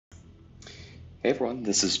Hey everyone,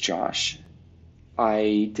 this is Josh.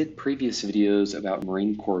 I did previous videos about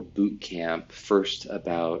Marine Corps boot camp, first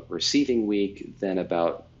about receiving week, then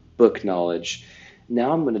about book knowledge.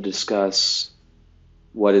 Now I'm going to discuss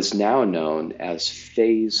what is now known as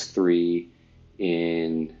Phase 3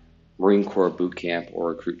 in Marine Corps boot camp or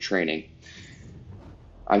recruit training.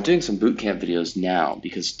 I'm doing some boot camp videos now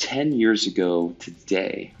because 10 years ago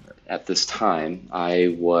today, at this time,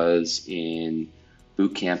 I was in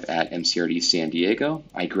boot camp at MCRD San Diego.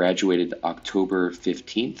 I graduated October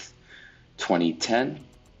 15th, 2010.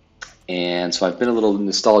 And so I've been a little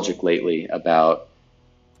nostalgic lately about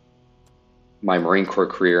my Marine Corps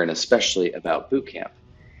career and especially about boot camp.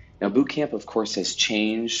 Now, boot camp, of course, has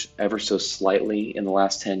changed ever so slightly in the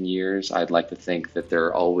last 10 years. I'd like to think that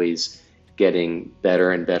they're always getting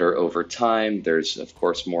better and better over time. There's, of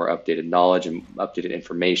course, more updated knowledge and updated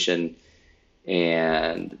information.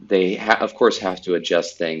 And they, of course, have to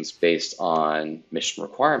adjust things based on mission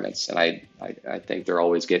requirements. And I think they're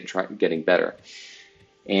always getting better.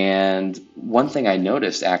 And one thing I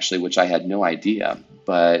noticed, actually, which I had no idea,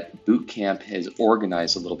 but boot camp is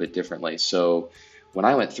organized a little bit differently. So when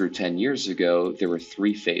I went through 10 years ago, there were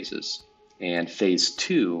 3 phases. And phase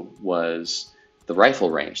 2 was the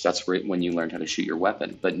rifle range. That's when you learned how to shoot your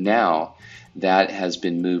weapon. But now that has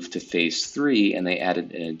been moved to phase 3, and they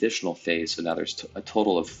added an additional phase. So now there's a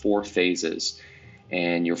total of 4 phases.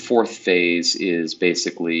 And your 4th phase is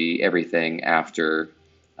basically everything after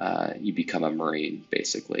you become a Marine,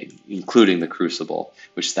 basically, including the Crucible,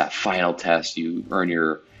 which is that final test. You earn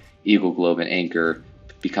your Eagle Globe and Anchor,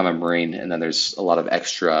 become a Marine, and then there's a lot of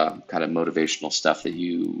extra kind of motivational stuff that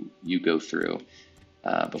you go through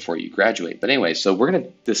before you graduate. But anyway, so we're going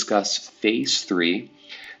to discuss phase 3.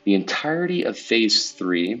 The entirety of phase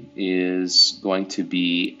 3 is going to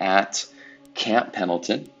be at Camp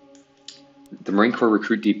Pendleton. The Marine Corps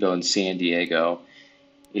Recruit Depot in San Diego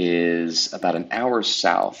is about an hour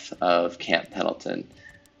south of Camp Pendleton.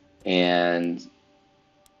 And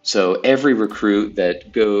so every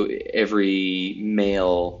every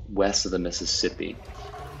male west of the Mississippi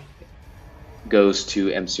goes to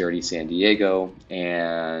MCRD San Diego,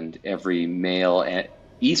 and every male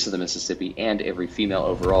east of the Mississippi and every female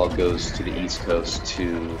overall goes to the East Coast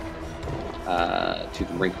to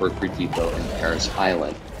the Marine Corps Recruit Depot in Paris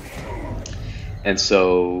Island. And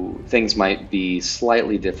so things might be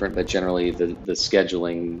slightly different, but generally the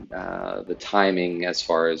scheduling, the timing as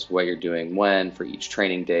far as what you're doing when for each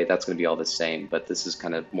training day, that's going to be all the same. But this is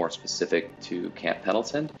kind of more specific to Camp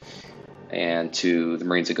Pendleton and to the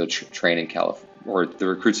Marines that go train in California, or the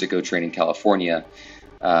recruits that go train in California.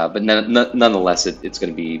 But nonetheless, it's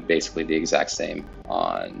going to be basically the exact same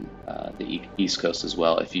on the East Coast as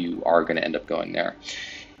well, if you are going to end up going there.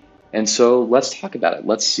 And so let's talk about it.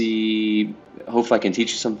 Let's see, hopefully I can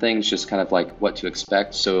teach you some things, just kind of like what to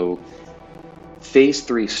expect. So phase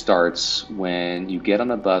 3 starts when you get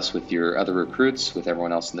on a bus with your other recruits, with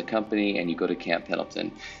everyone else in the company, and you go to Camp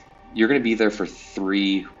Pendleton. You're going to be there for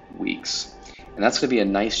 3 weeks. And that's going to be a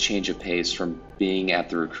nice change of pace from being at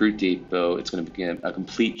the recruit depot. It's going to be a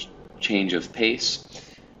complete change of pace.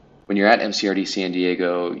 When you're at MCRD San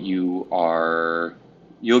Diego, you'll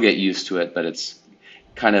get used to it, but it's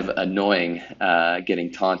kind of annoying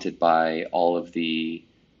getting taunted by all of the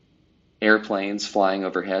airplanes flying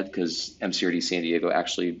overhead, because MCRD San Diego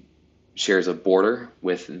actually shares a border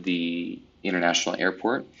with the international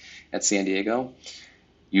airport at San Diego.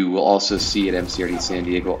 You will also see at MCRD San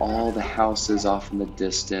Diego all the houses off in the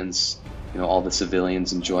distance, all the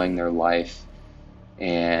civilians enjoying their life.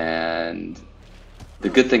 And the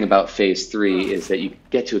good thing about phase 3 is that you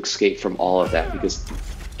get to escape from all of that, because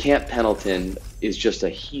Camp Pendleton is just a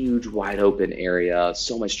huge, wide open area,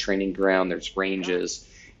 so much training ground, there's ranges,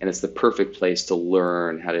 and it's the perfect place to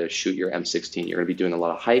learn how to shoot your M16. You're going to be doing a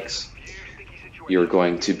lot of hikes. You're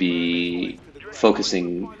going to be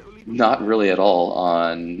focusing not really at all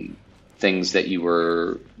on things that you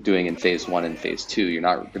were doing in phase 1 and phase 2. You're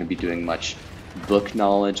not going to be doing much book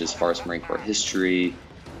knowledge as far as Marine Corps history.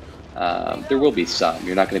 There will be some.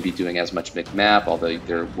 You're not going to be doing as much McMap, although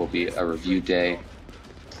there will be a review day.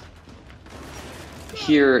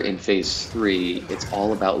 Here in phase 3, it's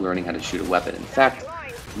all about learning how to shoot a weapon. In fact,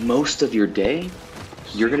 most of your day,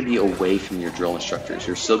 you're going to be away from your drill instructors.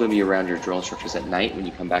 You're still going to be around your drill instructors at night when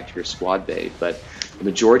you come back to your squad bay, but the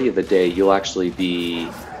majority of the day, you'll actually be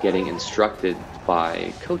getting instructed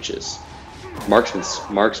by coaches,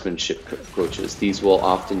 marksmanship coaches. These will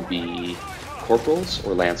often be corporals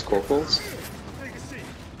or lance corporals,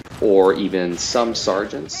 or even some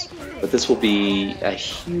sergeants. But this will be a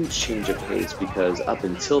huge change of pace, because up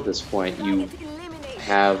until this point, you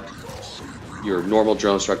have your normal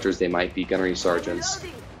drill instructors, they might be gunnery sergeants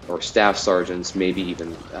or staff sergeants, maybe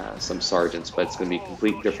even some sergeants, but it's going to be a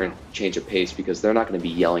complete different change of pace because they're not going to be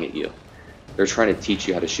yelling at you. They're trying to teach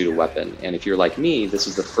you how to shoot a weapon. And if you're like me, this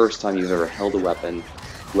is the first time you've ever held a weapon,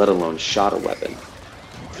 let alone shot a weapon.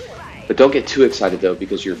 But don't get too excited though,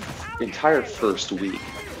 because your entire first week,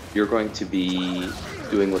 you're going to be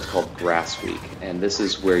doing what's called grass week. And this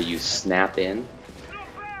is where you snap in,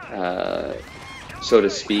 so to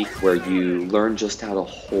speak, where you learn just how to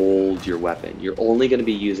hold your weapon. You're only going to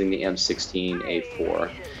be using the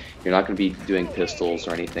M16A4. You're not going to be doing pistols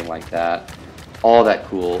or anything like that. All that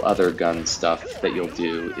cool other gun stuff that you'll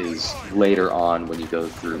do is later on when you go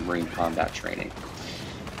through Marine combat training.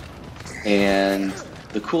 And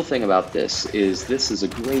the cool thing about this is a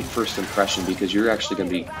great first impression because you're actually going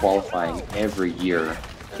to be qualifying every year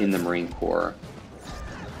in the Marine Corps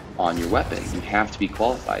on your weapon. You have to be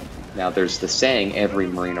qualified. Now there's the saying, every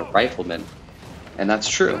Marine a rifleman, and that's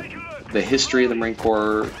true. The history of the Marine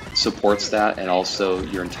Corps supports that, and also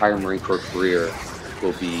your entire Marine Corps career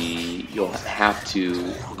you'll have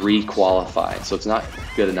to re-qualify. So it's not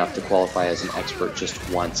good enough to qualify as an expert just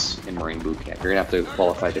once in Marine boot camp. You're gonna have to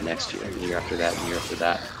qualify the next year, and the year after that, and the year after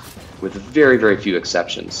that, with very, very few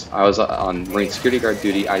exceptions. I was on Marine security guard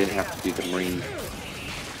duty. I didn't have to do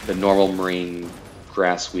the normal Marine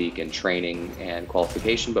grass week and training and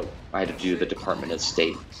qualification, but I had to do the Department of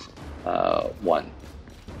State one.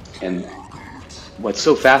 And what's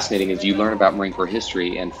so fascinating is you learn about Marine Corps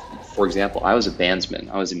history, and for example, I was a bandsman,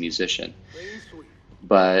 I was a musician,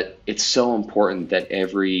 but it's so important that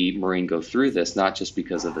every Marine go through this, not just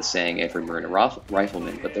because of the saying every Marine a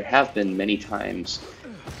rifleman, but there have been many times,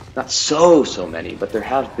 not so many, but there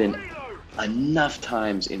have been enough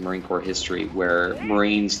times in Marine Corps history where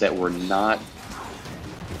Marines that were not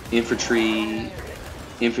infantrymen,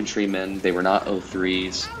 they were not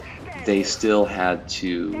O3s, they still had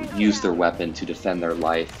to use their weapon to defend their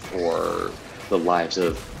life or the lives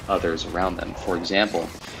of others around them. For example,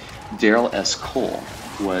 Daryl S. Cole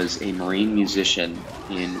was a Marine musician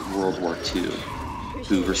in World War II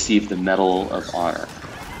who received the Medal of Honor.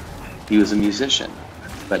 He was a musician,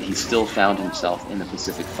 but he still found himself in the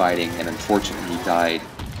Pacific fighting, and unfortunately he died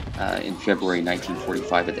in February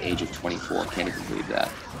 1945 at the age of 24. Can't even believe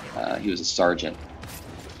that. He was a sergeant,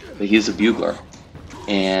 but he is a bugler.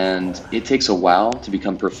 And it takes a while to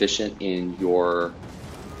become proficient in your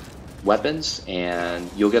weapons, and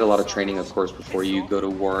you'll get a lot of training, of course, before you go to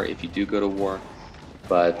war, if you do go to war.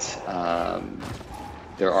 But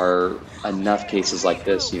there are enough cases like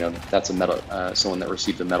this. You know, that's a medal, someone that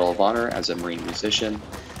received the Medal of Honor as a Marine musician.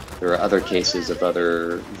 There are other cases of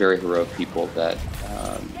other very heroic people that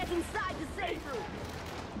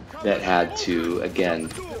that had to, again,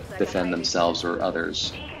 defend themselves or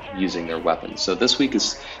others using their weapons. So this week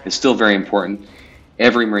is still very important.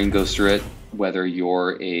 Every Marine goes through it, whether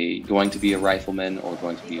you're going to be a rifleman or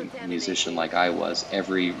going to be a musician like I was.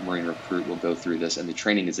 Every Marine recruit will go through this, and the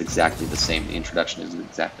training is exactly the same. The introduction is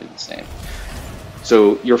exactly the same.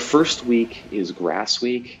 So your first week is grass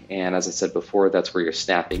week, and as I said before, that's where you're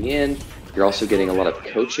snapping in. You're also getting a lot of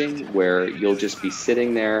coaching where you'll just be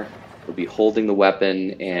sitting there, you'll be holding the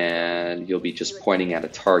weapon, and you'll be just pointing at a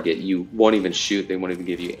target. You won't even shoot, they won't even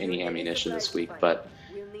give you any ammunition this week, but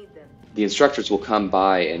the instructors will come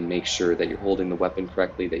by and make sure that you're holding the weapon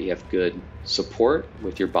correctly, that you have good support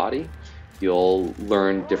with your body. You'll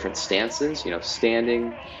learn different stances, you know,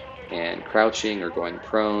 standing and crouching or going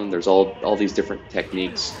prone. There's all these different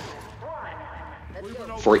techniques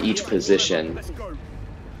for each position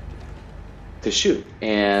to shoot.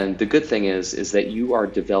 And the good thing is that you are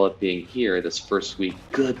developing here this first week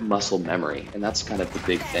good muscle memory, and that's kind of the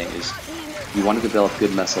big thing, is you want to develop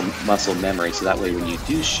good muscle memory, so that way when you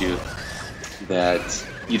do shoot, that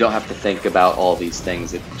you don't have to think about all these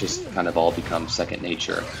things. It just kind of all becomes second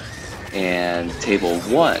nature. And table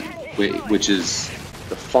 1, which is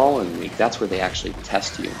the following week, that's where they actually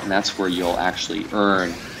test you, and that's where you'll actually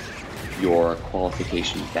earn your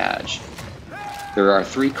qualification badge. There are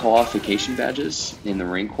 3 qualification badges in the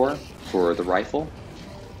Marine Corps for the rifle.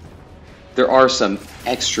 There are some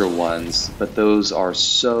extra ones, but those are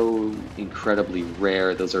so incredibly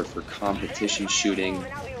rare. Those are for competition shooting.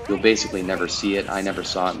 You'll basically never see it. I never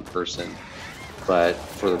saw it in person. But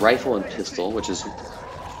for the rifle and pistol, which is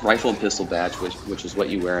rifle and pistol badge, which is what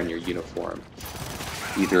you wear on your uniform,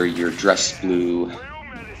 either your dress blue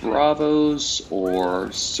Bravos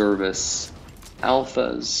or service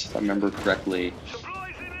Alphas, if I remember correctly,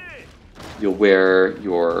 you'll wear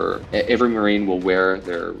every Marine will wear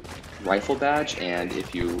their rifle badge, and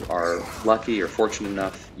if you are lucky or fortunate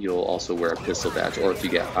enough, you'll also wear a pistol badge, or if you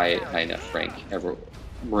get high enough rank,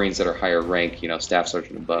 Marines that are higher rank, staff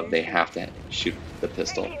sergeant above, they have to shoot the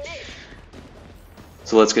pistol.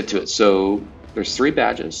 So let's get to it. So there's 3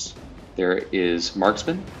 badges. There is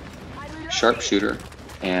marksman, sharpshooter,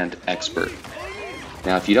 and expert.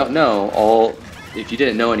 Now, if you don't know, if you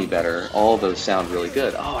didn't know any better, all of those sound really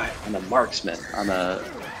good. Oh, I'm a marksman. I'm a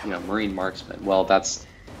Marine marksman. Well, that's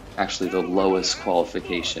actually the lowest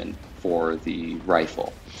qualification for the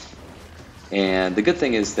rifle. And the good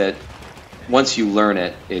thing is that once you learn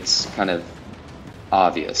it, it's kind of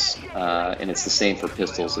obvious, and it's the same for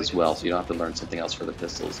pistols as well, so you don't have to learn something else for the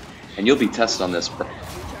pistols. And you'll be tested on this,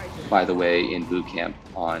 by the way, in boot camp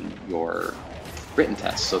on your written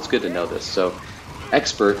test, so it's good to know this. So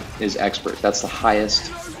expert is expert. That's the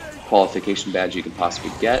highest qualification badge you can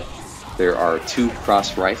possibly get. There are 2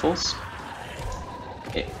 cross rifles,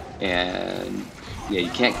 and yeah,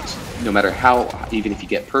 you can't, no matter how, even if you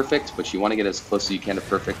get perfect, but you want to get as close as you can to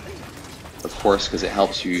perfect, of course, because it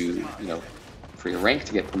helps you, for your rank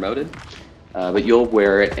to get promoted. But you'll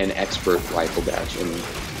wear an expert rifle badge. And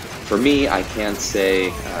for me, I can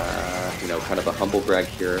say, kind of a humble brag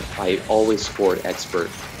here, I always scored expert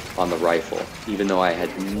on the rifle, even though I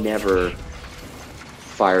had never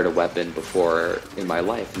fired a weapon before in my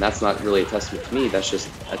life. And that's not really a testament to me, that's just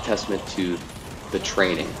a testament to the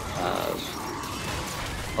training.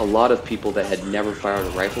 A lot of people that had never fired a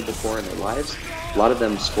rifle before in their lives, a lot of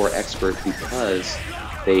them score expert because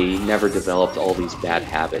they never developed all these bad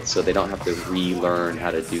habits, so they don't have to relearn how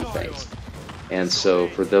to do things. And so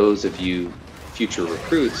for those of you future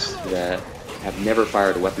recruits that have never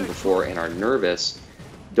fired a weapon before and are nervous,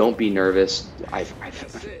 don't be nervous.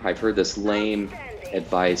 I've heard this lame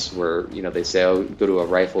advice where they say, oh, go to a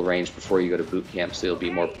rifle range before you go to boot camp so you'll be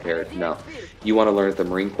more prepared. No, you want to learn it the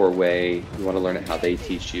Marine Corps way. You want to learn it how they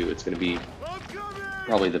teach you. It's going to be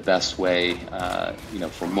probably the best way,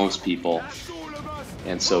 for most people.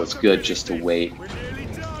 And so it's good just to wait,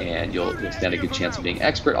 and you'll stand a good chance of being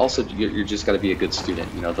expert. Also, you're just got to be a good student.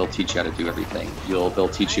 They'll teach you how to do everything. They'll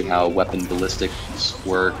teach you how weapon ballistics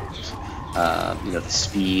work. The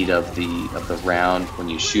speed of the round when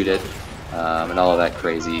you shoot it, and all of that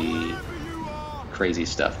crazy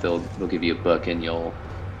stuff. They'll give you a book, and you'll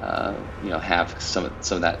have some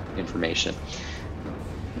of that information.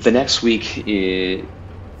 The next week is,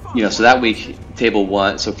 so that week, table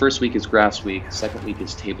 1. So first week is graphs week. Second week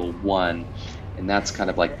is table 1, and that's kind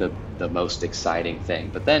of like the most exciting thing.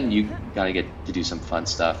 But then you gotta get to do some fun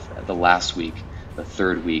stuff the last week, the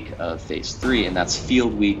 3rd week of phase 3, and that's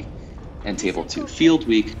field week and table 2. Field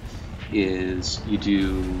week is you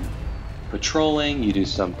do patrolling, you do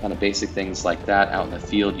some kind of basic things like that out in the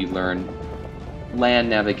field. You learn land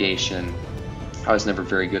navigation. I was never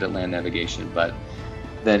very good at land navigation, but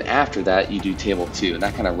then after that you do table 2, and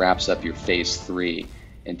that kind of wraps up your phase 3.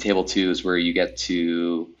 And table 2 is where you get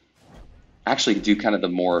to actually do kind of the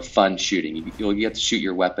more fun shooting. You'll get to shoot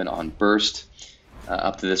your weapon on burst.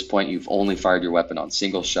 Up to this point, you've only fired your weapon on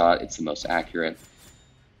single shot. It's the most accurate.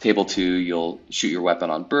 Table 2, you'll shoot your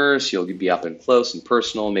weapon on burst. You'll be up and close and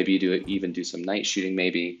personal. Maybe you even do some night shooting,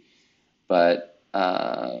 maybe. But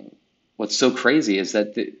what's so crazy is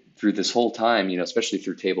that through this whole time, especially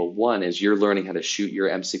through table 1, is you're learning how to shoot your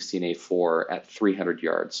M16A4 at 300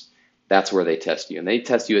 yards. That's where they test you, and they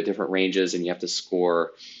test you at different ranges, and you have to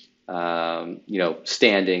score,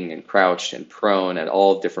 standing and crouched and prone at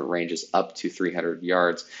all different ranges up to 300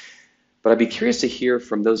 yards. But I'd be curious to hear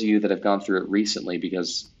from those of you that have gone through it recently,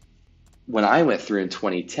 because when I went through in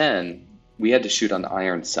 2010, we had to shoot on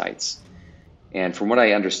iron sights. And from what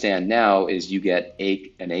I understand now is you get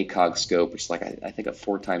an ACOG scope, which is like, I think, a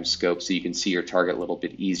 4x scope, so you can see your target a little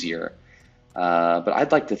bit easier. But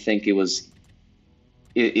I'd like to think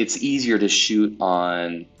it's easier to shoot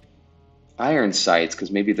on iron sights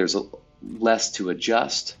because maybe there's less to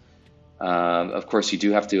adjust. Of course, you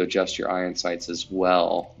do have to adjust your iron sights as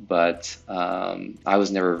well, but I was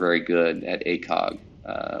never very good at ACOG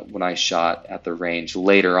when I shot at the range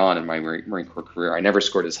later on in my Marine Corps career. I never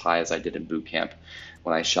scored as high as I did in boot camp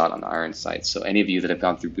when I shot on iron sights. So any of you that have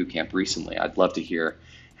gone through boot camp recently, I'd love to hear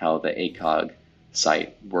how the ACOG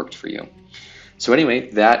sight worked for you. So anyway,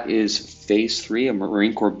 that is phase 3 of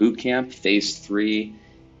Marine Corps boot camp. Phase 3,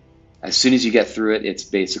 as soon as you get through it, it's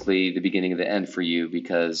basically the beginning of the end for you,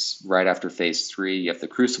 because right after phase 3, you have the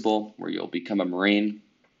crucible where you'll become a Marine.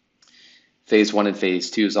 Phase 1 and phase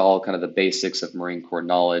 2 is all kind of the basics of Marine Corps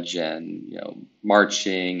knowledge and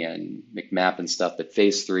marching and McMap and stuff. But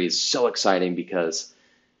phase 3 is so exciting because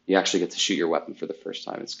you actually get to shoot your weapon for the first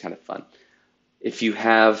time. It's kind of fun. If you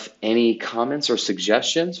have any comments or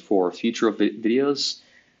suggestions for future videos,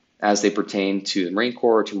 as they pertain to the Marine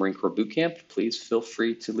Corps or to Marine Corps Boot Camp, please feel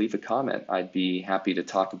free to leave a comment. I'd be happy to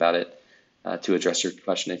talk about it to address your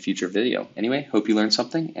question in a future video. Anyway, hope you learned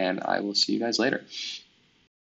something, and I will see you guys later.